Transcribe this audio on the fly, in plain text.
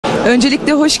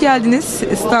Öncelikle hoş geldiniz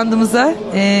standımıza.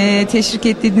 Teşvik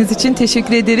ettiğiniz için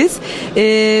teşekkür ederiz.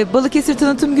 Balıkesir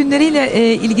tanıtım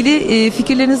günleriyle ilgili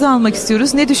fikirlerinizi almak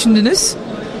istiyoruz. Ne düşündünüz?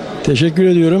 Teşekkür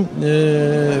ediyorum.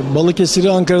 Balıkesir'i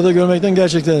Ankara'da görmekten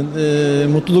gerçekten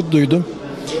mutluluk duydum.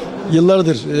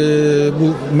 Yıllardır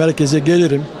bu merkeze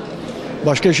gelirim.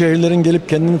 Başka şehirlerin gelip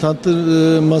kendini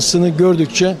tanıtmasını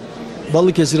gördükçe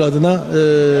Balıkesir adına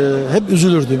hep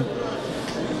üzülürdüm.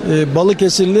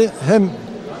 Balıkesirli hem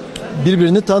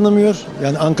birbirini tanımıyor,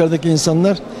 yani Ankara'daki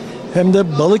insanlar, hem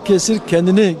de Balıkesir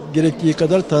kendini gerektiği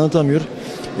kadar tanıtamıyor.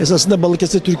 Esasında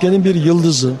Balıkesir Türkiye'nin bir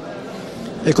yıldızı.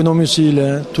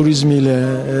 Ekonomisiyle, turizmiyle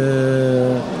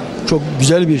çok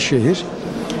güzel bir şehir.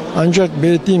 Ancak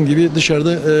belirttiğim gibi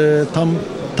dışarıda tam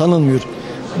tanınmıyor.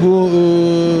 Bu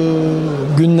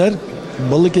günler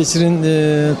Balıkesir'in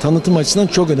tanıtım açısından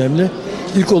çok önemli.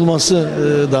 İlk olması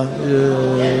da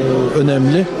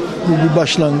önemli. Bu bir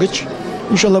başlangıç.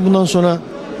 İnşallah bundan sonra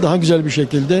daha güzel bir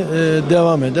şekilde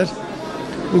devam eder.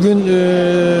 Bugün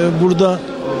burada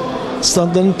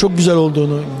standların çok güzel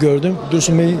olduğunu gördüm.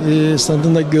 Dursun Bey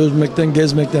standında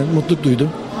gezmekten mutluluk duydum.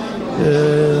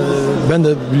 Ben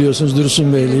de biliyorsunuz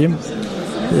Dursun Beyliyim.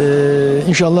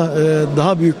 İnşallah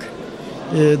daha büyük,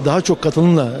 daha çok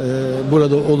katılımla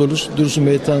burada oluruz. Dursun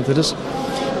Bey'i tanıtırız.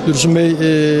 Dursun Bey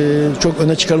çok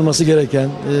öne çıkarılması gereken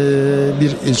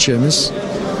bir ilçemiz.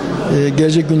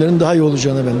 Gelecek günlerin daha iyi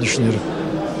olacağını ben düşünüyorum.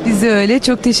 Biz de öyle.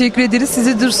 Çok teşekkür ederiz.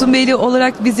 Sizi Dursun Beyli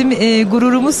olarak bizim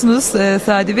gururumuzsunuz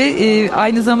Sadi Bey.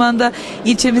 Aynı zamanda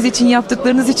ilçemiz için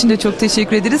yaptıklarınız için de çok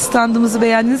teşekkür ederiz. Standımızı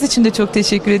beğendiğiniz için de çok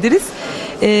teşekkür ederiz.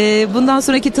 Bundan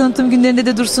sonraki tanıtım günlerinde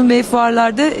de Dursun Bey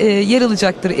fuarlarda yer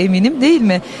alacaktır eminim, değil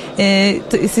mi?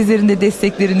 Sizlerin de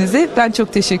desteklerinize ben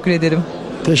çok teşekkür ederim.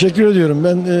 Teşekkür ediyorum.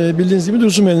 Ben bildiğiniz gibi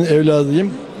Dursun Bey'in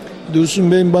evladıyım.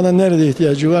 Dursun Bey'in bana nerede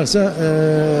ihtiyacı varsa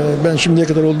ben şimdiye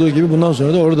kadar olduğu gibi bundan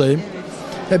sonra da oradayım.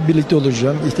 Hep birlikte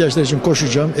olacağım. İhtiyaçlar için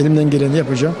koşacağım. Elimden geleni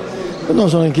yapacağım. Bundan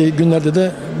sonraki günlerde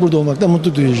de burada olmaktan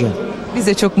mutluluk duyacağım. Biz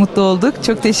de çok mutlu olduk.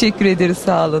 Çok teşekkür ederiz.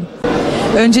 Sağ olun.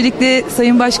 Öncelikle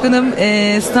Sayın Başkanım,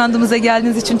 standımıza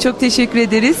geldiğiniz için çok teşekkür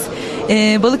ederiz.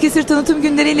 Balıkesir tanıtım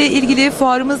günleriyle ilgili,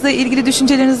 fuarımızla ilgili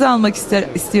düşüncelerinizi almak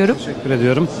istiyorum. Teşekkür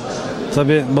ediyorum.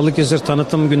 Tabii Balıkesir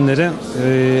tanıtım günleri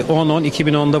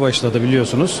 10-10-2010'da başladı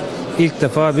biliyorsunuz. İlk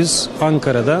defa biz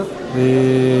Ankara'da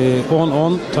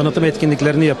 10-10 tanıtım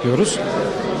etkinliklerini yapıyoruz.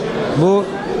 Bu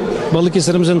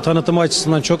Balıkesir'imizin tanıtımı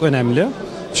açısından çok önemli.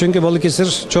 Çünkü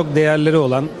Balıkesir çok değerleri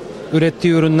olan,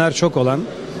 ürettiği ürünler çok olan,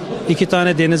 2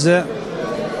 tane denize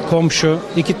komşu,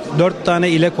 4 tane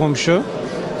ile komşu,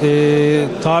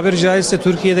 tabiri caizse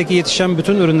Türkiye'deki yetişen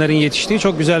bütün ürünlerin yetiştiği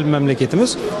çok güzel bir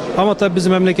memleketimiz. Ama tabii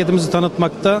bizim memleketimizi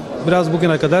tanıtmakta biraz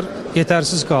bugüne kadar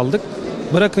yetersiz kaldık.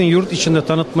 Bırakın yurt içinde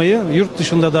tanıtmayı, yurt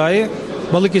dışında dahi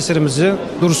Balıkesir'imizi,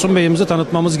 Dursun Bey'imizi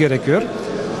tanıtmamız gerekiyor.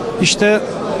 İşte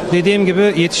dediğim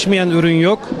gibi yetişmeyen ürün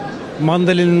yok.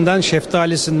 Mandalininden,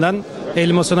 şeftalisinden,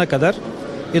 elmasına kadar.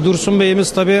 Dursun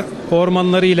Bey'imiz tabii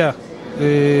ormanlarıyla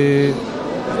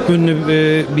ünlü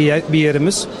bir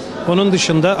yerimiz. Onun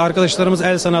dışında arkadaşlarımız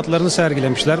el sanatlarını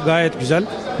sergilemişler. Gayet güzel.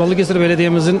 Balıkesir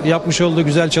Belediye'mizin yapmış olduğu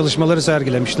güzel çalışmaları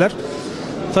sergilemişler.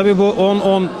 Tabii bu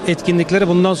 10-10 etkinlikleri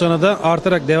bundan sonra da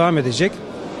artarak devam edecek.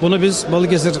 Bunu biz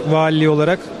Balıkesir Valiliği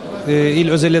olarak, İl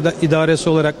Özel İdaresi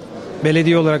olarak,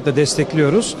 belediye olarak da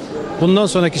destekliyoruz. Bundan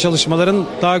sonraki çalışmaların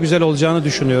daha güzel olacağını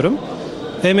düşünüyorum.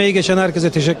 Emeği geçen herkese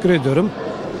teşekkür ediyorum.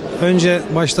 Önce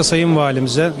başta Sayın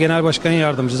Valimize, Genel Başkan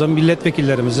Yardımcımıza,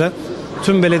 milletvekillerimize,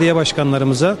 tüm belediye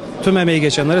başkanlarımıza, tüm emeği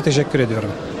geçenlere teşekkür ediyorum.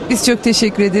 Biz çok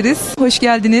teşekkür ederiz. Hoş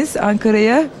geldiniz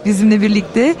Ankara'ya bizimle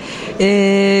birlikte.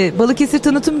 Balıkesir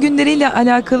tanıtım günleriyle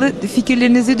alakalı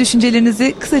fikirlerinizi,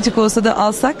 düşüncelerinizi kısacık olsa da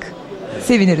alsak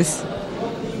seviniriz.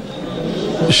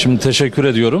 Şimdi teşekkür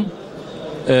ediyorum.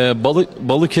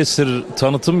 Balıkesir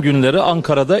tanıtım günleri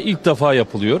Ankara'da ilk defa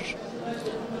yapılıyor.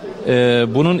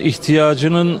 Bunun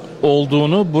ihtiyacının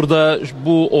olduğunu burada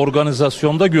bu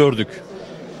organizasyonda gördük.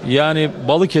 Yani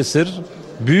Balıkesir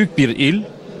büyük bir il.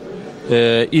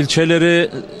 İlçeleri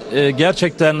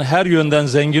gerçekten her yönden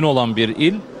zengin olan bir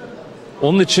il.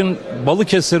 Onun için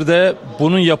Balıkesir'de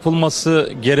bunun yapılması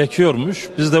gerekiyormuş.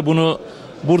 Biz de bunu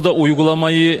burada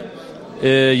uygulamayı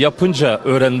yapınca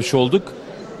öğrenmiş olduk.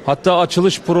 Hatta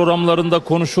açılış programlarında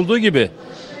konuşulduğu gibi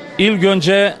ilk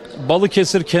önce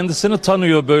Balıkesir kendisini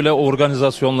tanıyor böyle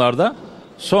organizasyonlarda.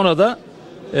 Sonra da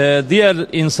diğer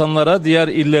insanlara, diğer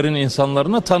illerin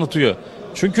insanlarına tanıtıyor.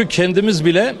 Çünkü kendimiz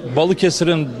bile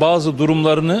Balıkesir'in bazı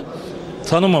durumlarını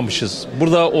tanımamışız.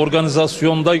 Burada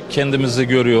organizasyonda kendimizi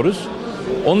görüyoruz.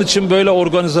 Onun için böyle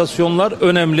organizasyonlar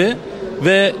önemli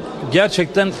ve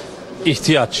gerçekten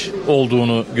ihtiyaç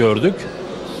olduğunu gördük.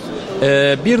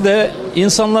 Bir de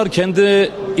insanlar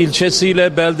kendi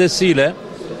ilçesiyle, beldesiyle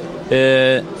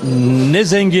ne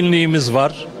zenginliğimiz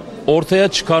var ortaya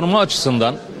çıkarma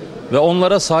açısından ve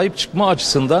onlara sahip çıkma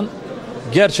açısından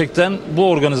gerçekten bu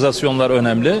organizasyonlar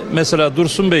önemli. Mesela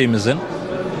Dursun Bey'imizin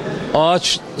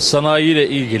ağaç sanayi ile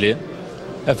ilgili,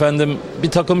 bir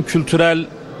takım kültürel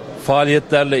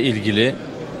faaliyetlerle ilgili,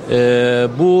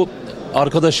 bu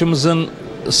arkadaşımızın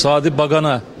Sadi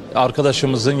Bagan'a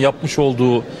arkadaşımızın yapmış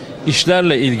olduğu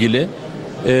işlerle ilgili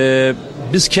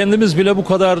biz kendimiz bile bu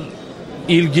kadar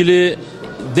ilgili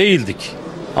değildik.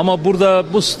 Ama burada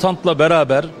bu standla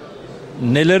beraber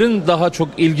nelerin daha çok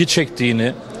ilgi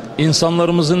çektiğini,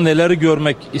 insanlarımızın neleri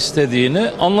görmek istediğini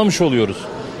anlamış oluyoruz.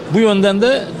 Bu yönden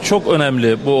de çok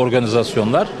önemli bu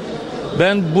organizasyonlar.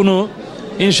 Ben bunu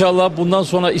inşallah bundan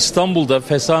sonra İstanbul'da,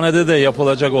 Fesane'de de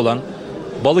yapılacak olan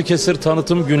Balıkesir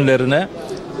tanıtım günlerine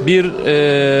bir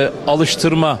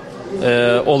alıştırma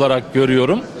olarak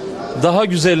görüyorum. Daha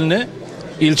güzelini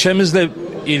ilçemizle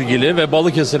ilgili ve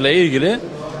Balıkesir'le ilgili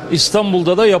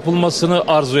İstanbul'da da yapılmasını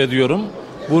arzu ediyorum.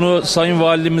 Bunu Sayın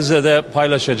Valimize de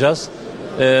paylaşacağız.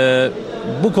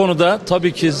 Bu konuda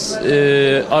tabii ki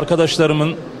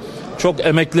arkadaşlarımın çok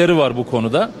emekleri var bu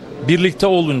konuda. Birlikte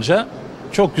olunca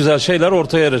çok güzel şeyler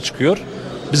ortaya çıkıyor.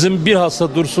 Bizim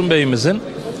bilhassa Dursun Bey'imizin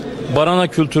barana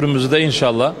kültürümüzü de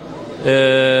inşallah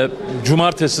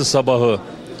cumartesi sabahı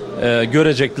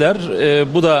görecekler.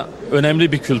 Bu da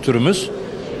önemli bir kültürümüz.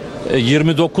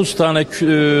 29 tane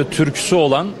türküsü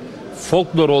olan,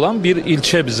 folkloru olan bir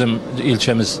ilçe bizim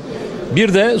ilçemiz.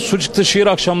 Bir de Sucuklu Şiir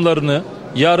akşamlarını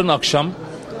yarın akşam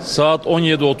saat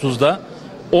 17.30'da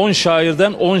 10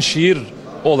 şairden 10 şiir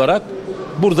olarak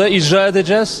burada icra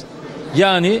edeceğiz.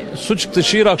 Yani Sucuklu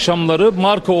Şiir akşamları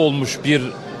marka olmuş bir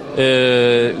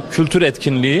kültür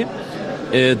etkinliği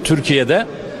Türkiye'de.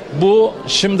 Bu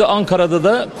şimdi Ankara'da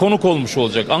da konuk olmuş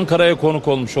olacak. Ankara'ya konuk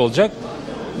olmuş olacak.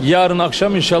 Yarın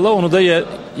akşam inşallah onu da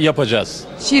yapacağız.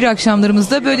 Şiir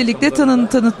akşamlarımızda böylelikle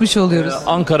tanıtmış oluyoruz.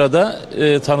 Ankara'da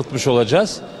tanıtmış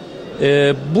olacağız.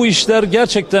 Bu işler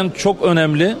gerçekten çok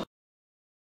önemli.